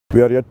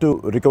We are yet to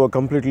recover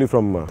completely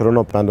from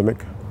corona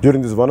pandemic.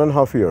 During these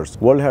 1.5 years,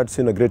 world had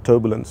seen a great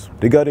turbulence.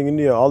 Regarding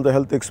India, all the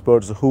health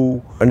experts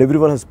and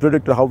everyone has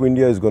predicted how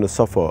India is going to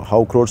suffer,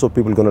 how crores of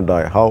people are going to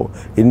die, how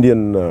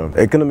Indian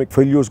economic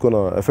failure is going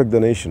to affect the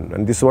nation.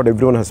 And this is what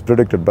everyone has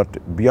predicted.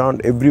 But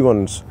beyond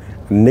everyone's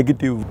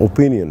negative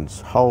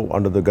opinions, how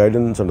under the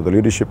guidance, under the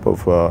leadership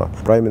of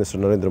Prime Minister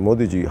Narendra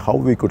Modi ji, how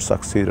we could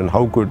succeed and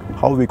how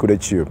we could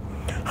achieve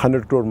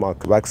 100 crore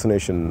mark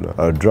vaccination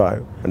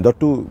drive. And that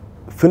too,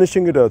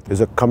 finishing it is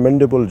a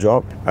commendable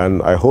job,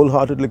 and I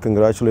wholeheartedly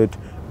congratulate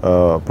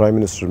Prime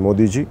Minister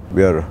Modi ji.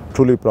 We are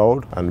truly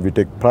proud and we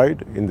take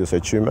pride in this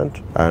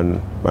achievement, and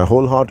my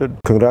wholehearted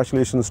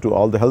congratulations to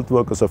all the health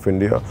workers of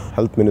India,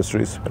 health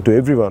ministries, and to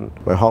everyone,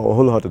 my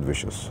wholehearted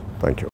wishes. Thank you.